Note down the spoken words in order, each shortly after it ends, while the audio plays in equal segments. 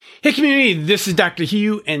Hey community, this is Dr.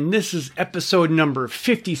 Hugh, and this is episode number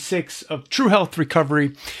 56 of True Health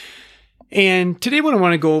Recovery. And today what I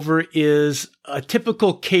want to go over is a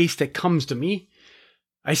typical case that comes to me.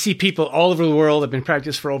 I see people all over the world. I've been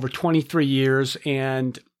practicing for over 23 years,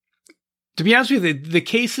 and to be honest with you, the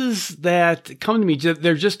cases that come to me,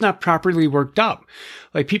 they're just not properly worked up.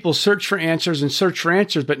 Like people search for answers,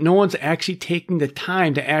 but no one's actually taking the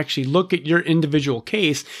time to actually look at your individual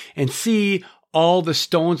case and see all the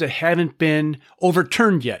stones that haven't been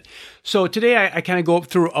overturned yet. So today I kind of go up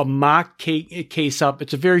through a mock case up.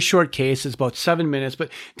 It's a very short case. It's about 7 minutes, but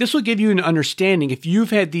this will give you an understanding if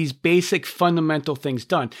you've had these basic fundamental things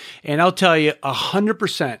done. And I'll tell you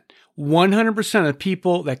 100%, 100% of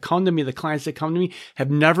people that come to me, the clients that come to me, have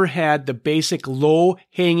never had the basic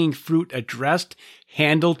low-hanging fruit addressed,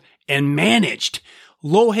 handled, and managed.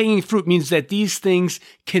 Low-hanging fruit means that these things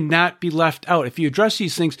cannot be left out. If you address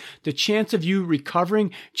these things, the chance of you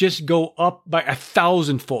recovering just go up by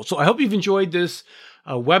 1,000-fold. So I hope you've enjoyed this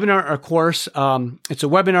webinar or course. It's a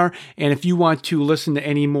webinar, and if you want to listen to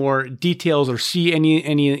any more details or see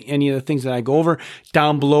any of the things that I go over,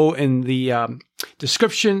 down below in the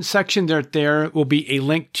description section, there will be a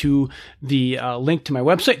link to the link to my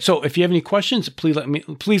website. So if you have any questions, please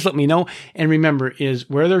let me know. And remember, is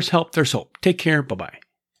where there's help, there's hope. Take care. Bye-bye.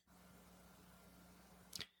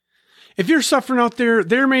 If you're suffering out there,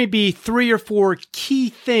 there may be 3 or 4 key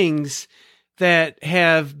things that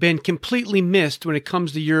have been completely missed when it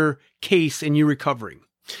comes to your case and your recovery.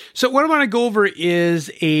 So what I want to go over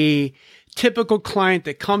is a typical client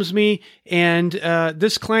that comes to me, and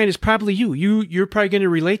this client is probably you. You're probably going to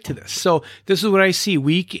relate to this. So this is what I see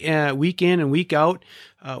week in and week out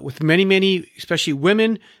with many, especially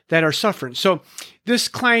women that are suffering. So this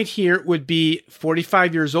client here would be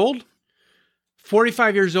 45 years old.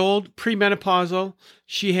 45 years old, premenopausal.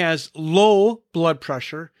 She has low blood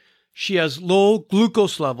pressure. She has low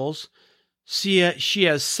glucose levels. She has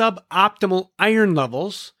suboptimal iron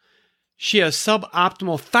levels. She has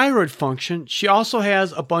suboptimal thyroid function. She also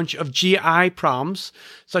has a bunch of GI problems,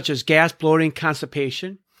 such as gas, bloating,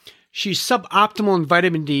 constipation. She's suboptimal in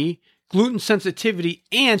vitamin D, gluten sensitivity,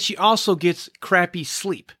 and she also gets crappy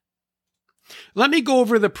sleep. Let me go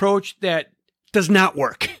over the approach that does not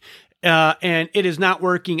work. And it is not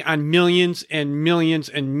working on millions and millions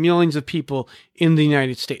and millions of people in the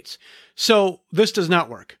United States. So this does not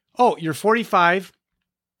work. Oh, you're 45.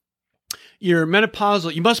 You're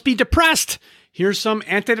menopausal. You must be depressed. Here's some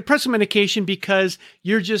antidepressant medication because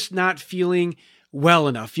you're just not feeling well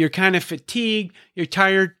enough. You're kind of fatigued. You're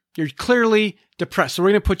tired. You're clearly depressed. So we're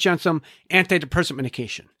going to put you on some antidepressant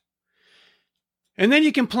medication. And then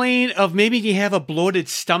you complain of maybe you have a bloated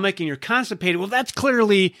stomach and you're constipated. Well, that's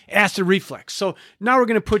clearly acid reflux. So now we're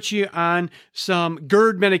going to put you on some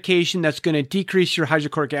GERD medication that's going to decrease your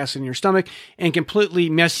hydrochloric acid in your stomach and completely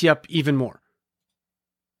mess you up even more.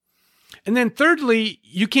 And then thirdly,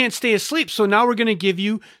 you can't stay asleep. So now we're going to give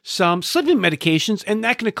you some sleeping medications, and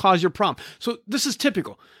that's going to cause your problem. So this is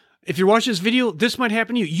typical. If you're watching this video, this might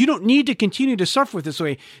happen to you. You don't need to continue to suffer with this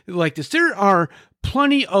way like this. There are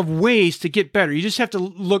plenty of ways to get better. You just have to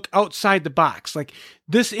look outside the box. Like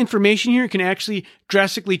this information here can actually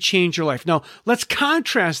drastically change your life. Now, let's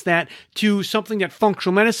contrast that to something that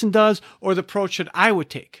functional medicine does or the approach that I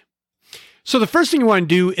would take. So the first thing you want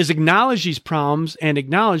to do is acknowledge these problems and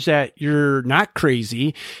acknowledge that you're not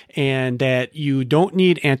crazy and that you don't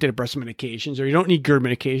need antidepressant medications or you don't need GERD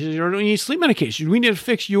medications or you don't need sleep medications. We need to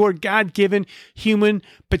fix your God-given human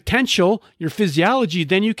potential, your physiology.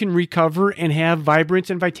 Then you can recover and have vibrance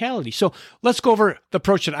and vitality. So let's go over the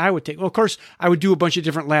approach that I would take. Well, of course, I would do a bunch of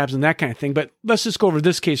different labs and that kind of thing, but let's just go over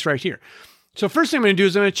this case right here. So first thing I'm going to do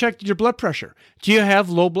is I'm going to check your blood pressure. Do you have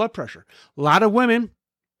low blood pressure? A lot of women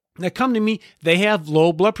that come to me, they have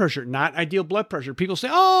low blood pressure, not ideal blood pressure. People say,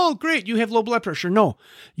 oh, great, you have low blood pressure. No,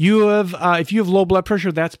 you have, if you have low blood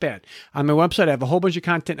pressure, that's bad. On my website, I have a whole bunch of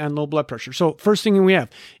content on low blood pressure. So first thing we have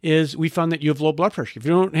is we found that you have low blood pressure. If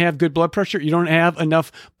you don't have good blood pressure, you don't have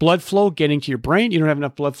enough blood flow getting to your brain. You don't have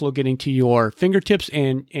enough blood flow getting to your fingertips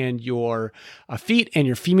and your feet and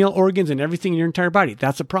your female organs and everything in your entire body.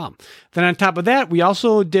 That's a problem. Then on top of that, we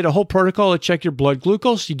also did a whole protocol to check your blood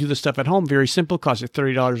glucose. You do this stuff at home. Very simple. Costs you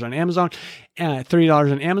 $30 on Amazon.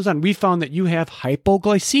 $30 on Amazon. We found that you have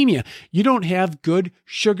hypoglycemia. You don't have good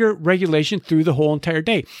sugar regulation through the whole entire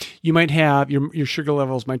day. You might have your sugar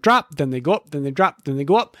levels might drop, then they go up, then they drop, then they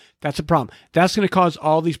go up. That's a problem. That's going to cause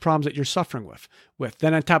all these problems that you're suffering with.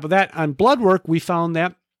 Then on top of that, on blood work, we found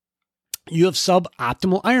that you have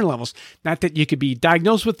suboptimal iron levels. Not that you could be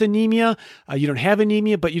diagnosed with anemia, you don't have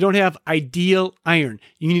anemia, but you don't have ideal iron.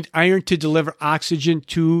 You need iron to deliver oxygen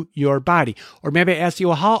to your body. Or maybe I ask you,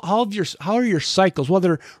 well, how are your cycles? Well,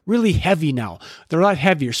 they're really heavy now. They're a lot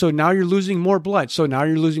heavier. So now you're losing more blood.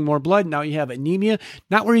 Now you have anemia,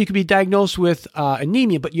 not where you could be diagnosed with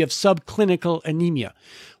anemia, but you have subclinical anemia.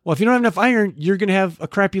 Well, if you don't have enough iron, you're going to have a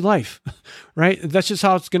crappy life, right? That's just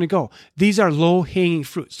how it's going to go. These are low-hanging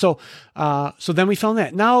fruit. So then we found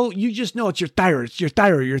that. Now you just know it's your thyroid,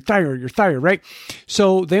 right?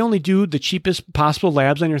 So they only do the cheapest possible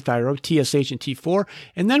labs on your thyroid, TSH and T4.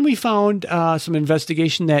 And then we found some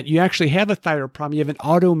investigation that you actually have a thyroid problem. You have an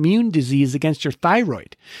autoimmune disease against your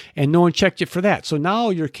thyroid, and no one checked you for that. So now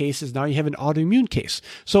your case is, now you have an autoimmune case.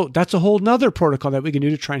 So that's a whole nother protocol that we can do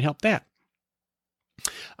to try and help that.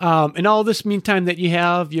 And all this meantime that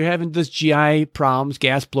you're having this GI problems,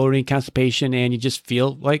 gas, bloating, constipation, and you just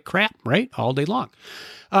feel like crap, right? All day long.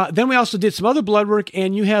 Then we also did some other blood work,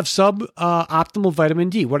 and you have suboptimal vitamin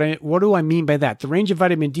D. What do I mean by that? The range of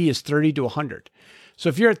vitamin D is 30 to 100. So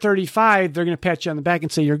if you're at 35, they're going to pat you on the back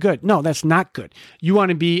and say you're good. No, that's not good. You want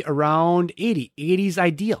to be around 80. 80 is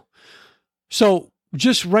ideal. So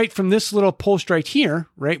just right from this little post right here,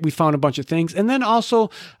 right, we found a bunch of things. And then also,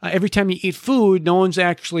 every time you eat food, no one's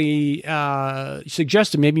actually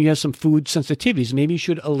suggested maybe you have some food sensitivities. Maybe you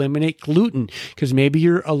should eliminate gluten because maybe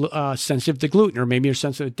you're sensitive to gluten, or maybe you're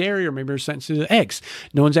sensitive to dairy, or maybe you're sensitive to eggs.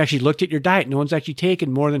 No one's actually looked at your diet. No one's actually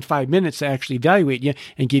taken more than 5 minutes to actually evaluate you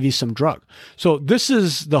and give you some drug. So this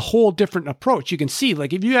is the whole different approach. You can see,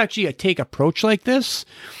 like, if you actually take an approach like this,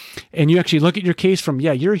 and you actually look at your case from,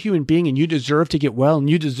 you're a human being and you deserve to get well and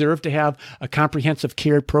you deserve to have a comprehensive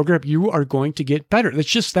care program, you are going to get better. It's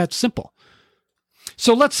just that simple.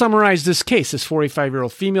 So let's summarize this case, this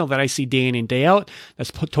 45-year-old female that I see day in and day out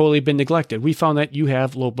that's totally been neglected. We found that you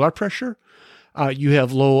have low blood pressure. You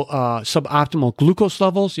have low suboptimal glucose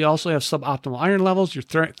levels. You also have suboptimal iron levels. Your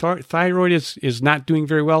thyroid is not doing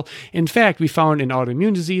very well. In fact, we found an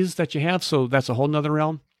autoimmune disease that you have, so that's a whole nother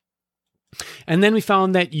realm. And then we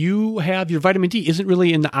found that you have your vitamin D isn't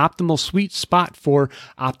really in the optimal sweet spot for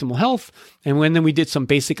optimal health. And then we did some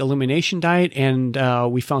basic elimination diet, and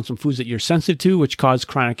we found some foods that you're sensitive to, which cause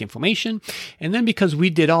chronic inflammation. And then because we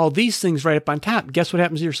did all these things right up on top, guess what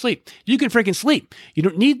happens to your sleep? You can freaking sleep. You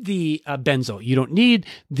don't need the benzo. You don't need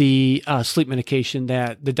the sleep medication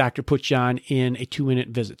that the doctor puts you on in a 2-minute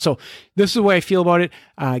visit. So this is the way I feel about it.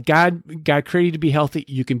 God created you to be healthy.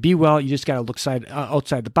 You can be well. You just got to look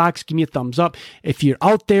outside the box. Give me a thumbs up. If you're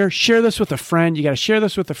out there, share this with a friend. You got to share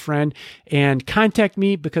this with a friend and contact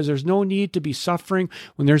me, because there's no need to be suffering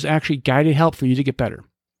when there's actually guided help for you to get better.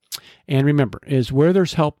 And remember, is where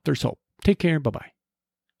there's help, there's hope. Take care. Bye-bye.